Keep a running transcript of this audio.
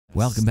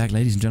Welcome back,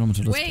 ladies and gentlemen,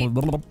 to this. Wait,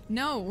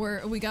 no,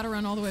 we gotta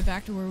run all the way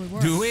back to where we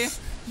were. Do we?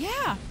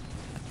 Yeah.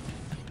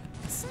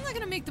 It's not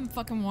gonna make them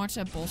fucking watch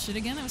that bullshit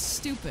again. That was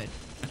stupid.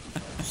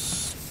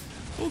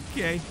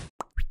 Okay.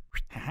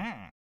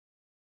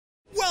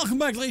 Welcome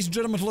back, ladies and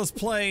gentlemen, to Let's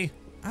Play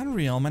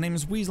Unreal. My name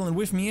is Weasel, and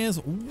with me is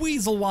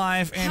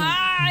WeaselWife, and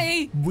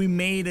hi! We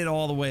made it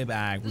all the way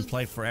back. We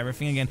played for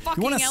everything again.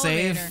 You want to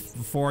save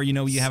before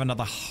you have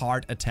another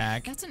heart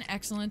attack? That's an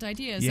excellent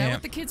idea. Is that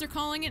what the kids are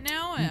calling it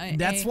now?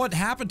 That's what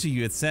happened to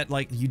you. It said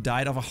like you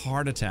died of a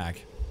heart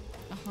attack.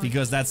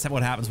 Because that's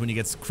what happens when you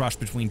get crushed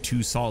between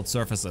two solid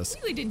surfaces.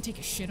 He really didn't take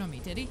a shit on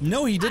me, did he?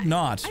 No, he did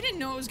not. I didn't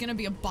know it was gonna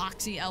be a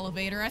boxy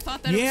elevator. I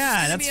thought that it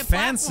was gonna be a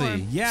fancy.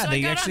 platform. Yeah, so they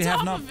I got actually on top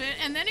have not. of it,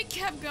 and then it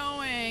kept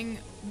going.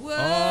 Whoa!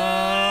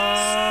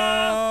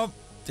 Oh,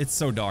 it's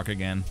so dark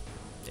again.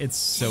 It's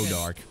so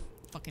dark.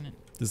 Fucking it.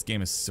 This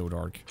game is so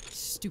dark.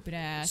 Stupid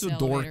ass so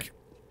elevator. dork.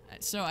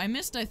 So I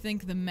missed, I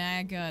think,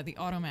 the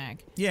auto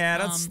mag. Yeah,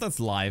 that's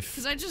life.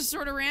 Because I just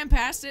sort of ran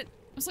past it.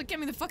 I was like, get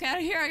me the fuck out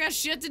of here, I got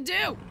shit to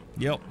do.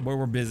 Yep,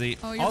 we're busy.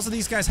 Oh, also,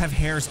 these guys have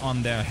hairs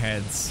on their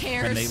heads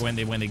when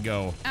they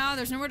go. Oh,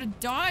 there's nowhere to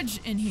dodge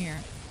in here.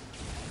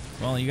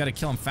 Well, you gotta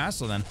kill them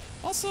faster then.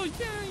 Also,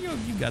 yeah,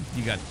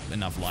 you got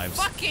enough lives.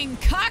 Fucking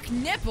cock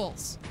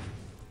nipples.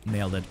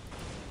 Nailed it.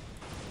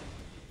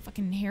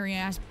 Fucking hairy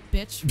ass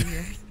bitch with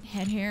your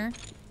head hair.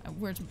 I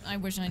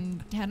wish I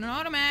had an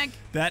automag.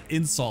 That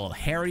insult,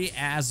 hairy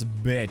ass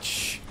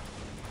bitch.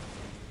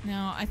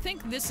 Now, I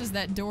think this is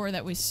that door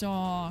that we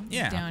saw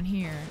down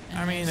here.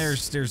 I mean,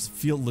 there's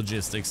field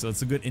logistics, so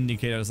it's a good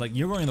indicator. It's like,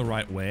 you're going the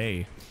right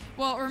way.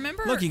 Well,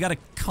 remember... Look, you got a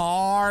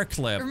car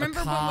clip.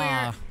 Remember when we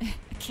were...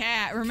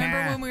 Cat.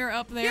 Remember when we were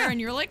up there and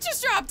you were like,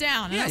 just drop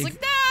down. And I was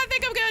like, nah, I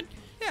think I'm good.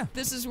 Yeah.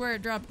 This is where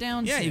it dropped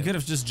down to. You could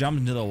have just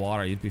jumped into the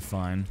water. You'd be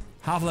fine.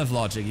 Half-Life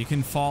logic. You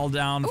can fall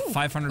down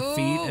 500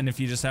 feet, and if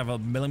you just have a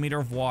millimeter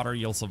of water,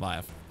 you'll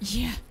survive.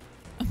 Yeah.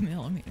 A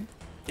millimeter.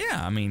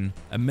 Yeah, I mean,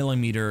 a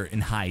millimeter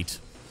in height.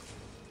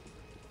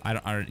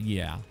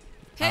 Yeah.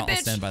 Hey, I'll bitch,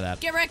 stand by that.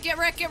 Get wrecked, get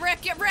wrecked, get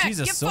wrecked, get wrecked.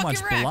 Jesus, get so much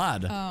wrecked.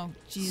 blood. Oh,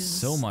 Jesus.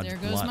 So much blood.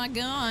 blood. There goes my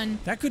gun.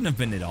 That couldn't have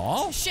been it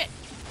all. Shit.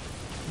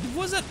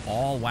 Was it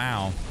all?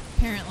 Wow.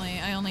 Apparently,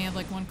 I only have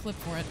like one clip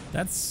for it.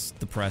 That's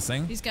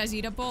depressing. These guys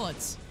eat up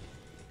bullets.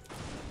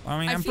 I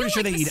mean, I'm pretty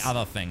sure they eat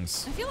other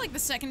things. I feel like the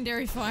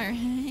secondary fire.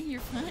 You're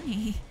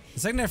funny. The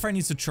secondary fire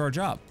needs to charge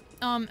up.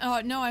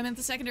 Oh, no, I meant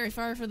the secondary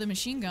fire for the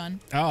machine gun.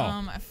 Oh.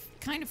 I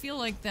kind of feel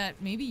like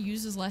that maybe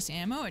uses less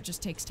ammo. It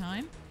just takes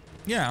time.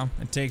 Yeah,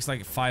 it takes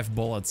like 5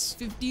 bullets.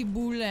 50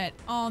 bullet.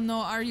 Oh no,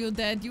 are you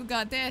dead? You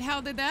got dead. How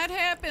did that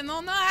happen?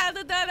 Oh no, how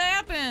did that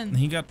happen?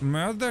 He got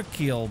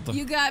killed.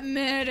 You got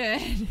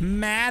murdered.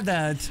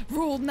 Murdered.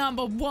 Rule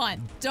number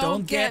 1.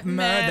 Don't get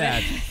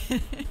murdered.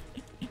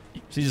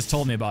 She just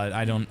told me about it.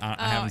 I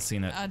haven't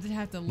seen it. I'd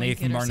have to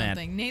link it or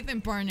something. Nathan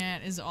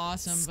Barnett is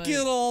awesome.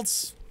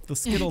 Skittles. The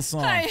Skittles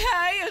song.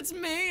 Hey, it's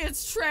me.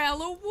 It's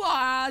Trailer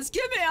Wise.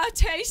 Give me a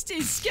tasty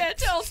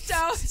Skittles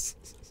dose.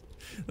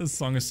 This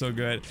song is so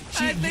good.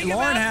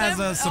 Lauren has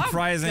a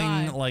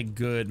surprising,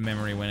 good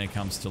memory when it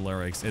comes to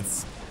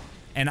lyrics.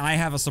 And I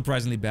have a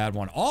surprisingly bad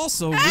one.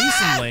 Also,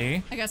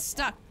 recently... I got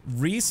stuck.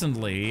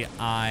 Recently,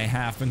 I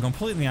have been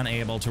completely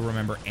unable to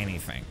remember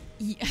anything.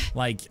 Yeah.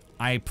 Like,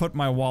 I put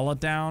my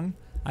wallet down,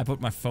 I put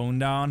my phone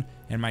down,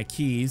 and my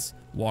keys,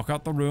 walk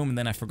out the room, and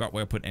then I forgot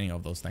where I put any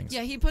of those things.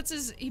 Yeah, he puts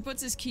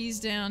his keys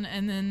down,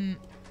 and then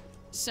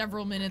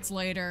several minutes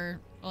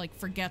later... like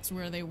forgets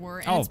where they were.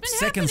 And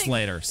seconds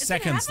later. It's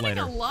been happening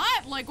a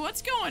lot. Like,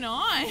 what's going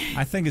on?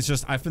 I think it's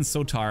just I've been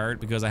so tired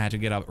because I had to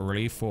get up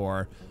early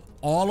for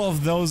all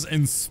of those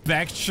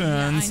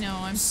inspections. Yeah, I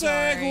know. I'm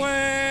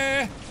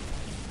Segway. sorry.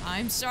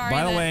 I'm sorry.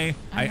 By the way,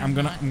 I'm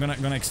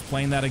gonna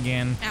explain that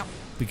again. Ow.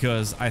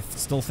 Because I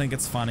still think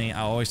it's funny.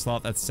 I always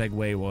thought that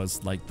Segway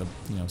was like the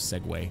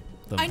Segway,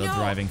 the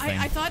driving thing.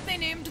 I thought they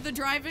named the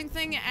driving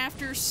thing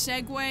after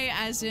Segway,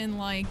 as in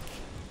like,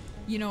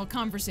 a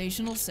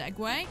conversational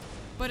segue.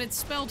 But it's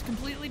spelled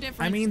completely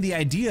different. I mean, the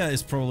idea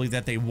is probably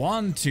that they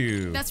want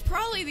to. That's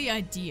probably the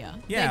idea.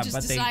 Yeah, they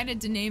just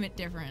decided to name it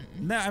different.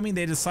 No, I mean,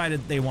 they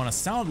decided they want to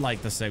sound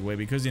like the Segway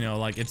because,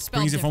 like, it spelled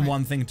brings it different. from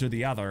one thing to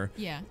the other.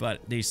 Yeah. But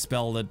they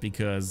spelled it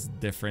because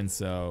different,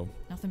 so...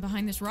 Nothing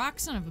behind this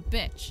rock, son of a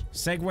bitch.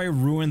 Segway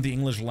ruined the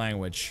English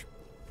language.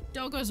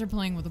 Doggos are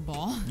playing with a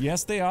ball.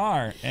 Yes, they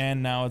are.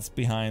 And now it's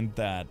behind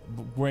that.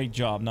 Great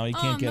job. Now you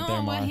can't get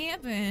there, Mar. What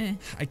happened?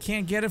 I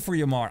can't get it for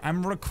you, Mar.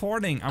 I'm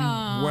recording.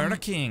 I'm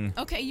working.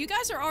 Okay, you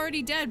guys are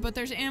already dead, but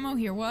there's ammo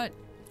here. What?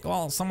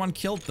 Well, someone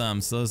killed them,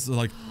 so it's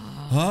like,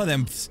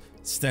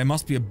 there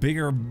must be a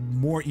bigger,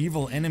 more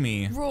evil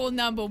enemy. Rule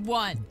number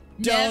 1.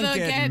 Don't Never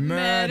get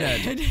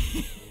murdered.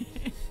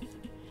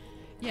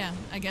 Yeah,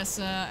 I guess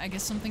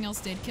something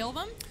else did kill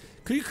them.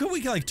 Could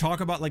we talk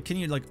about can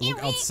you look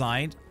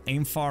outside,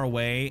 aim far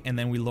away, and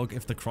then we look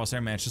if the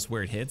crosshair matches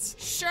where it hits?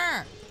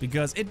 Sure.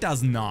 Because it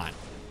does not.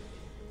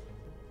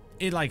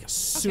 It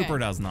super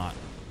does not.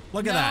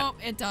 Look at that. No,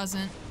 it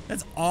doesn't.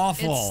 That's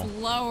awful.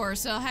 It's lower,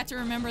 so I'll have to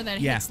remember that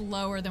it hits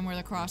lower than where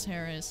the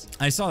crosshair is.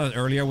 I saw that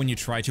earlier when you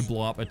tried to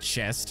blow up a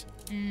chest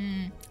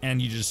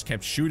And you just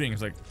kept shooting.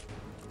 It's like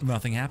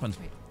nothing happened.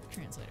 Wait,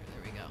 translator.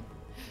 There we go.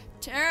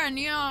 Terra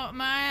Neo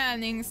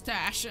Mining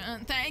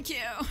Station. Thank you.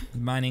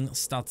 Mining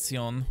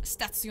Station.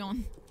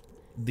 Station.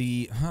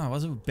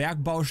 Was it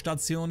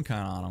Bergbaustation?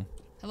 Keine Ahnung.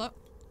 Hello?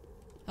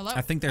 Hello?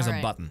 I think there's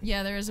a button.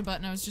 Yeah, there is a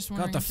button. I was just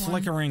wondering. God, the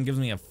flickering gives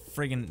me a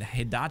friggin'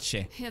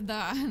 Hidachi.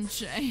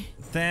 Hidachi.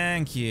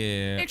 Thank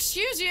you.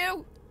 Excuse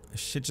you.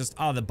 Shit just...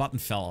 Oh, the button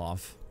fell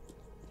off.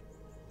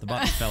 The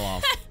button fell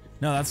off.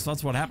 No, that's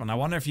what happened. I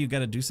wonder if you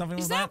gotta do something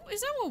with that. Is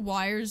that what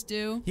wires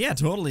do? Yeah,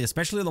 totally.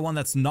 Especially the one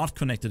that's not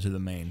connected to the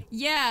main.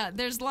 Yeah,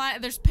 there's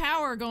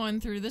power going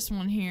through this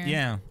one here.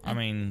 Yeah, I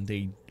mean,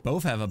 they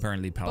both have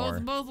apparently power.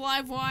 Both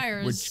live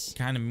wires. Which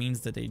kind of means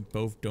that they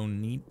both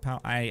don't need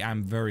power.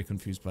 I'm very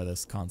confused by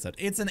this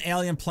concept. It's an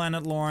alien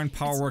planet, Lauren.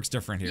 Power works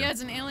different here. Yeah,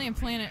 it's an alien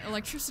planet.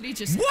 Electricity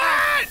just...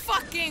 What?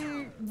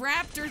 Fucking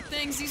raptor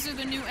things. These are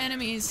the new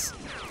enemies.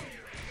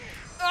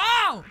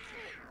 Oh!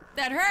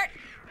 That hurt.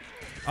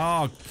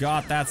 Oh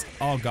god,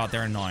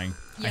 they're annoying.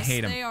 Yes, I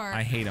hate them. They are.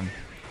 I hate them.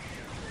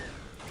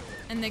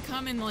 And they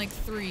come in like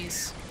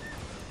threes.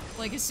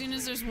 Like as soon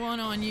as there's one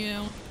on you,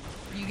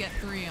 you get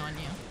three on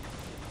you.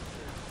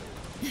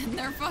 And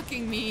they're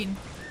fucking mean.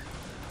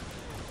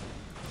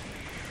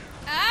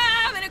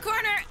 Ah, I'm in a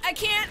corner. I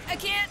can't.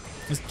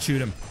 Just shoot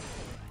them.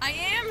 I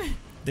am.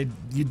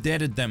 You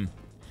deaded them.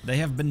 They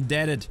have been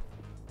deaded.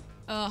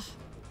 Ugh.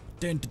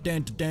 I I was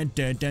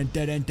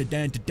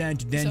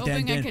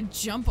hoping I could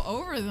jump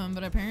over them,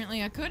 but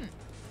apparently I couldn't.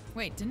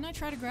 Wait, didn't I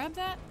try to grab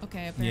that?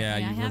 Okay, apparently yeah, I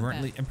have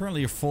that.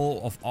 apparently you're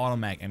full of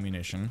automag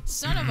ammunition.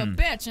 Son of a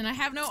bitch, and I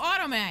have no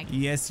automag.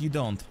 Yes, you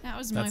don't. That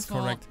was my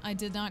fault. Correct. I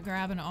did not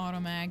grab an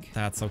automag.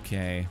 That's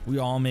okay. We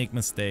all make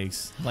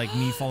mistakes. Like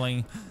me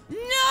falling.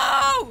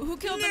 No! Who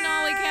killed the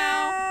Nolly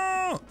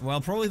cow?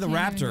 Well, probably the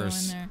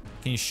raptors.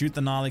 Can you shoot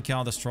the Nolly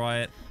cow, destroy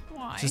it?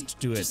 Why? Just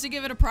do it. Just to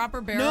give it a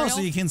proper burial? No, so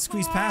you can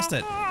squeeze past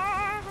it.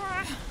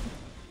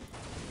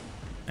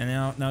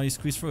 And now you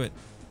squeeze through it.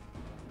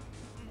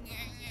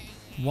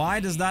 Why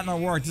does that not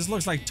work? This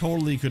looks like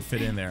totally could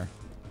fit in there.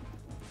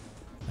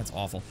 That's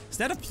awful. Is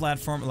that a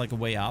platform, like a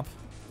way up?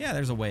 Yeah,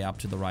 there's a way up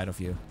to the right of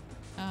you.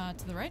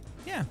 To the right?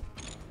 Yeah.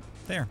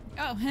 There.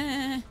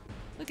 Oh,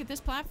 look at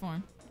this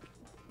platform.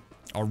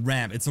 A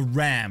ramp. It's a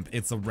ramp.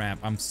 It's a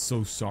ramp. I'm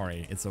so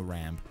sorry. It's a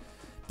ramp.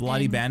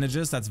 Bloody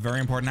bandages. That's very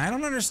important. I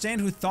don't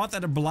understand who thought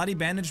that a bloody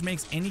bandage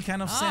makes any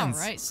kind of sense.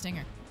 Oh, right.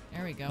 Stinger.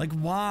 There we go. Like,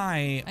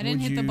 why I didn't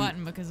hit the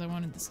button because I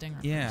wanted the stinger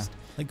first.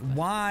 Like,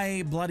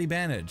 why bloody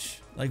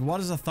bandage? Like, what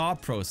is a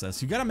thought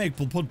process? You gotta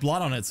put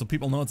blood on it so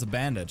people know it's a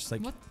bandage. It's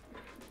like... What?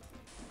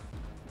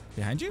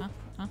 Behind you?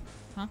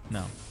 Huh?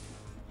 No.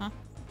 Huh?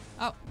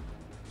 Oh.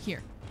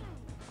 Here.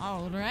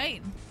 All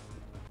right.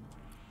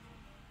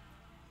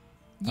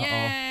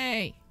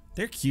 Yay!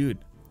 They're cute.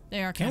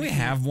 They are. Can we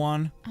have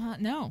one?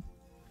 No.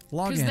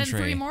 Log entry. Because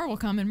then 3 more will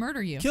come and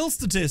murder you. Kill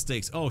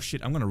statistics. Oh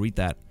shit! I'm gonna read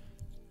that.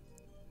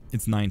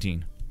 It's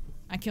 19.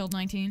 I killed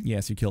 19?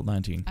 Yes, you killed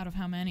 19. Out of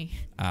how many?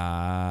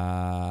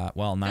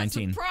 Well, 19. That's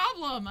the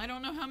problem. I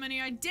don't know how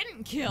many I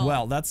didn't kill.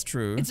 Well, that's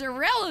true. It's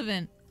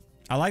irrelevant.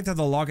 I like that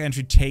the log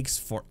entry takes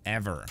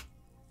forever.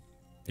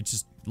 It's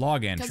just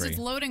log entry. Because it's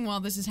loading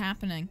while this is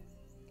happening.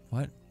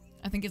 What?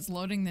 I think it's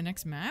loading the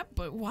next map,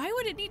 but why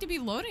would it need to be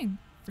loading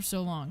for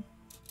so long?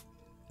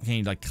 Can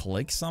you like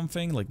click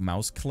something, like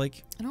mouse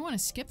click? I don't want to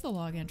skip the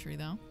log entry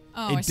though.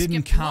 Oh, it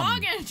didn't come.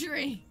 Log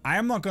entry. I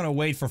am not gonna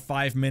wait for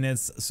 5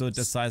 minutes so it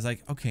decides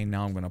like, okay,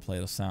 now I'm gonna play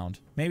the sound.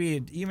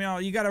 Maybe you know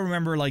you gotta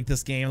remember like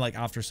this game like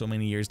after so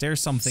many years, there's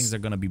some things that are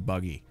gonna be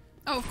buggy.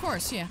 Oh, of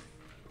course, yeah.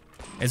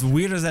 As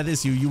weird as that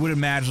is, you would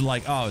imagine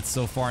like, oh, it's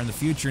so far in the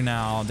future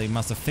now, they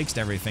must have fixed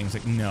everything. It's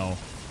like, no,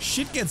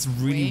 shit gets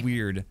really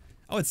weird.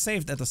 Oh, it's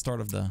saved at the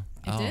start of the.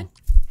 It did?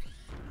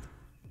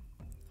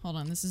 Hold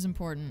on, this is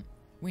important.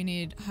 We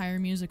need higher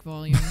music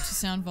volume to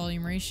sound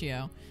volume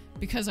ratio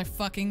because I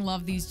fucking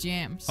love these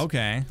jams.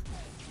 Okay.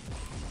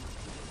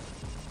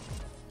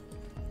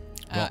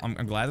 Well,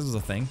 I'm glad this is a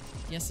thing.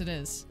 Yes, it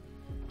is.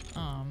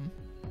 I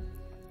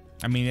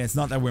mean, it's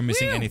not that we're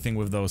missing anything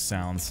with those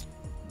sounds.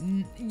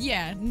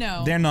 Yeah,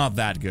 no. They're not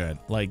that good.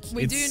 Like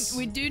we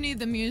do need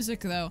the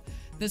music though.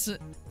 This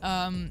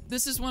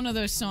is one of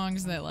those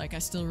songs that like I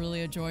still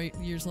really enjoy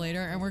years later,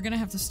 and we're gonna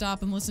have to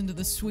stop and listen to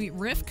the sweet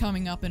riff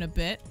coming up in a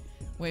bit.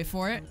 Wait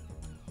for it.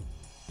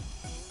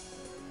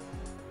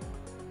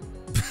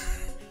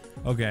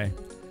 Okay.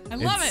 I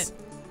love it.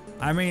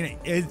 I mean,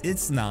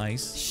 it's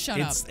nice.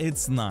 Shut up.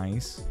 It's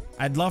nice.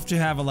 I'd love to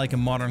have a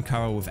modern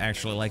cover with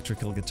actual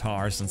electrical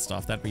guitars and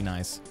stuff. That'd be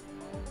nice.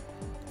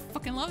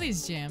 Fucking love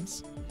these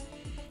jams.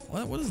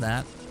 What is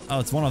that? Oh,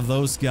 it's one of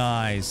those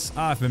guys.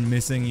 Oh, I've been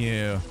missing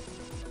you.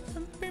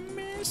 I've been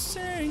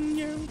missing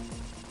you.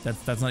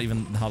 That's not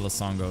even how the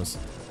song goes.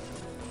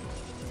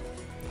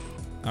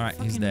 All right,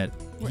 he's dead.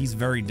 He's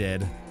very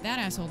dead. That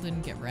asshole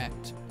didn't get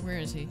wrecked. Where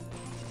is he?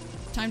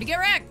 Time to get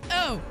wrecked.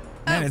 Oh.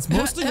 Man, it's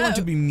mostly going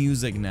to be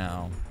music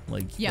now.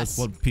 Like, yes. that's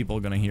what people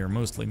are gonna hear,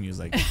 mostly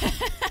music.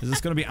 Is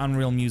this gonna be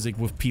Unreal music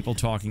with people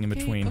talking in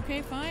between?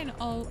 Okay, fine.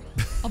 I'll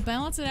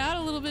balance it out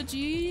a little bit.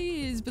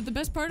 Jeez, but the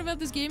best part about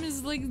this game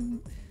is like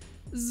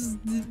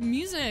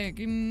music.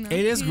 And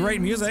it is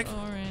great music.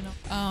 All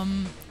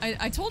right.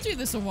 I told you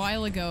this a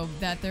while ago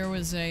that there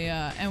was a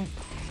and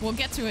we'll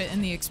get to it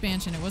in the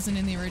expansion. It wasn't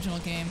in the original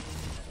game.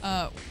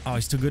 Oh,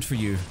 he's too good for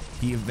you.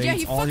 He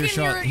evades all your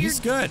shots. He's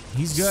good.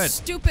 He's good.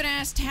 Stupid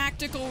ass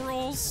tactical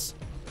rolls.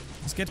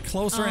 Let's get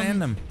closer and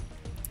end them.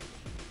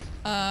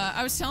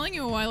 I was telling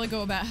you a while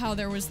ago about how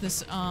there was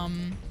this, I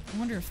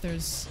wonder if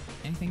there's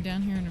anything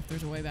down here and if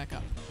there's a way back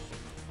up.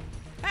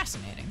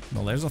 Fascinating.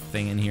 Well, there's a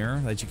thing in here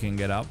that you can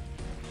get up.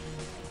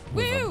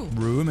 With Woo! a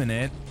room in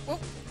it. Whoa.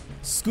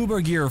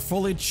 Scuba gear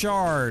fully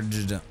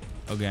charged.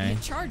 Okay.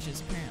 It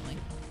charges, apparently.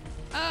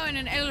 Oh, and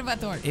an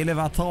elevator.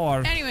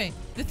 Elevator. Anyway,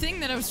 the thing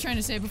that I was trying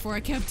to say before I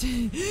kept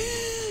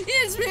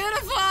it's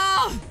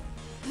beautiful!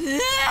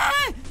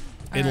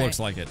 It looks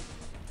like it.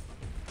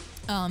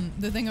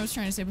 The thing I was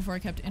trying to say before I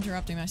kept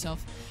interrupting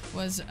myself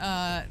was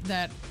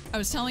that I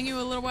was telling you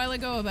a little while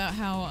ago about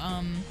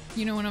how,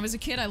 you know, when I was a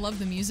kid, I loved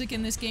the music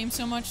in this game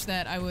so much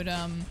that I would,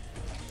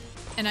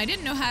 and I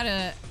didn't know how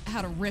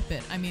to rip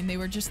it. I mean, they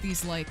were just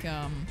these, like,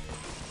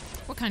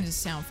 what kinds of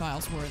sound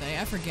files were they?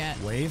 I forget.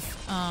 Wave?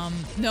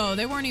 No,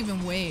 they weren't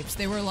even waves.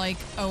 They were, like,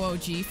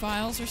 OOG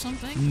files or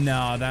something.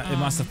 No, it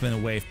must have been a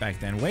wave back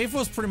then. Wave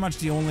was pretty much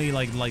the only,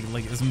 like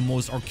this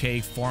most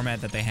archaic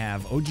format that they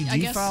have.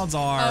 OGG files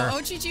are... Oh,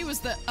 OGG was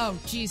the... Oh,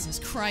 Jesus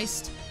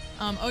Christ.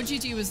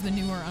 OGG was the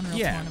newer Unreal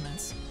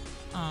Tournaments.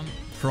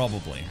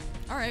 Probably.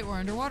 Alright, we're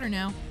underwater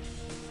now.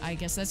 I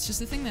guess that's just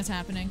the thing that's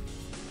happening.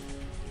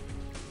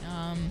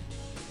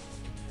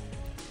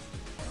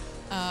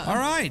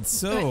 Alright,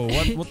 so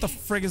what the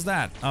frig is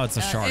that? Oh, it's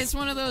a shark. It's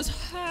one of those,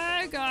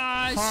 hi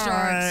guys, Hi,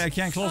 sharks. I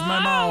can't close my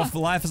mouth.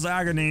 Life is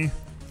agony.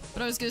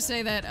 But I was gonna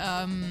say that,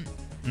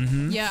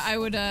 yeah, I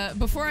would,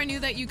 before I knew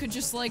that you could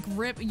just, like,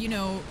 rip, you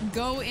know,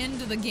 go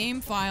into the game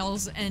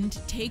files and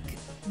take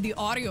the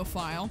audio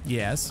file.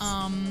 Yes.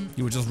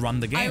 You would just run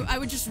the game. I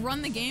would just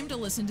run the game to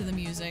listen to the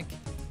music.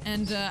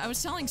 And I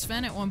was telling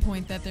Sven at one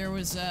point that there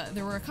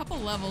were a couple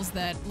levels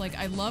that, like,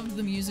 I loved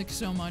the music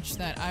so much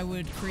that I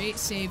would create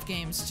save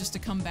games just to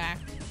come back,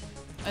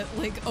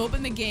 like,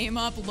 open the game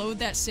up, load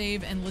that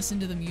save, and listen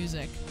to the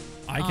music.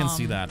 I can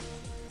see that.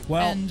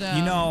 Well,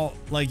 you know,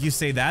 like you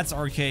say, that's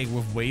archaic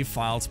with wave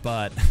files,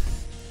 but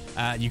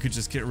you could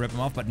just rip them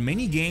off. But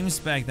many games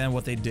back then,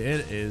 what they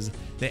did is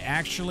they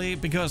actually,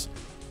 because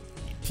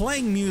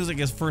playing music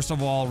is, first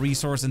of all,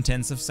 resource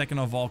intensive. Second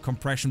of all,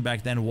 compression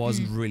back then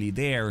wasn't really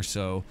there.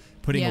 So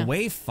putting a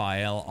WAV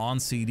file on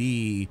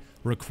CD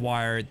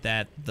required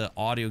that the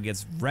audio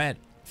gets read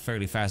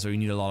fairly fast, so you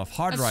need a lot of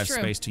hard drive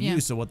space to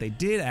use. So what they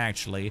did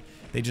actually,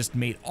 they just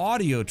made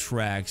audio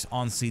tracks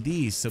on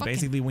CDs. So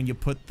basically, when you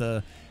put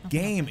the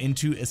game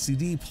into a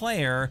CD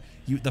player,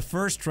 the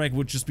first track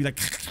would just be like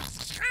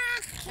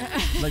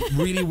like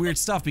really weird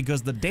stuff,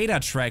 because the data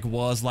track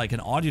was like an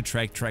audio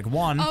track, track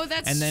 1,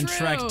 and then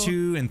track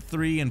 2 and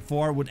 3 and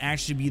 4 would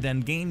actually be then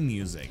game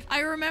music. I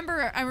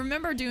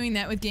remember doing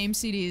that with game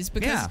CDs,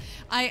 because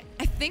I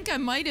think I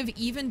might have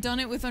even done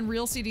it with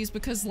Unreal CDs,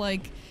 because,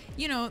 like,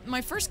 you know,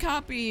 my first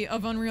copy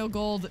of Unreal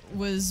Gold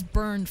was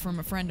burned from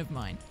a friend of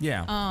mine.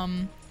 Yeah.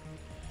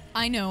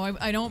 I know,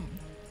 I don't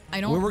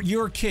you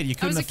were a kid, you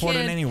couldn't afford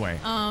it anyway.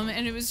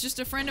 And it was just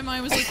a friend of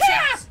mine was like,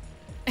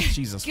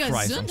 Jesus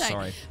Christ, I'm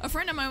sorry. A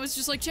friend of mine was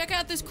just like, check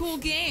out this cool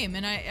game,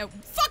 and I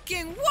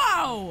fucking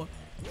whoa.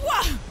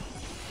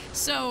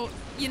 So,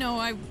 you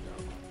know,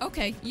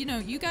 okay, you know,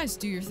 you guys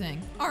do your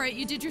thing. All right,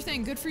 you did your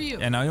thing, good for you.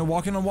 And now you're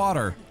walking on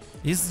water.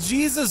 It's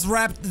Jesus,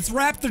 it's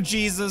Raptor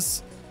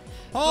Jesus.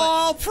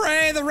 Oh,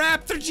 pray the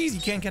Raptor Jesus.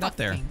 You can't get up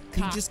there.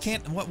 You just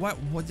can't. What? Why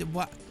don't?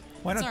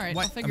 It's all right,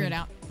 I'll figure it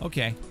out.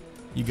 Okay,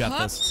 you got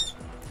this.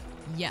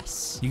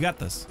 Yes. You got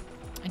this.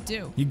 I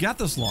do. You got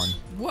this, Lauren.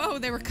 Whoa,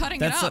 they were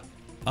cutting it up.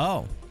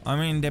 Oh, I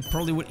mean, they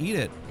probably would eat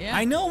it. Yeah.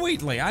 I know,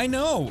 Wheatley, I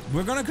know.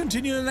 We're gonna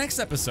continue the next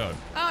episode.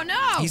 Oh,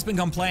 no! He's been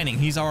complaining.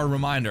 He's our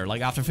reminder.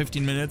 Like, after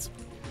 15 minutes,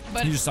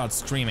 he just starts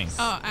screaming.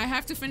 Oh, I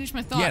have to finish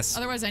my thoughts. Yes.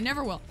 Otherwise, I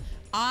never will.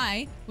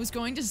 I was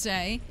going to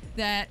say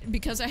that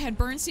because I had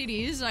burned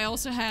CDs, I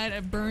also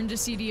had burned a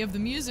CD of the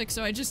music,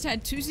 so I just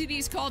had 2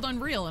 CDs called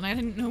Unreal, and I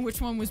didn't know which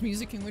one was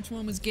music and which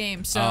one was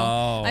game. So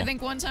I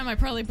think one time I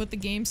probably put the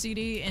game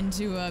CD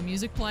into a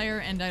music player,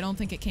 and I don't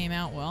think it came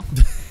out well.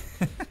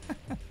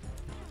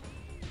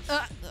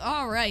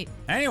 All right.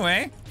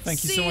 Anyway,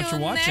 thank you so much for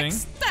watching.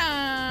 See you next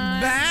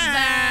time.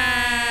 Bye.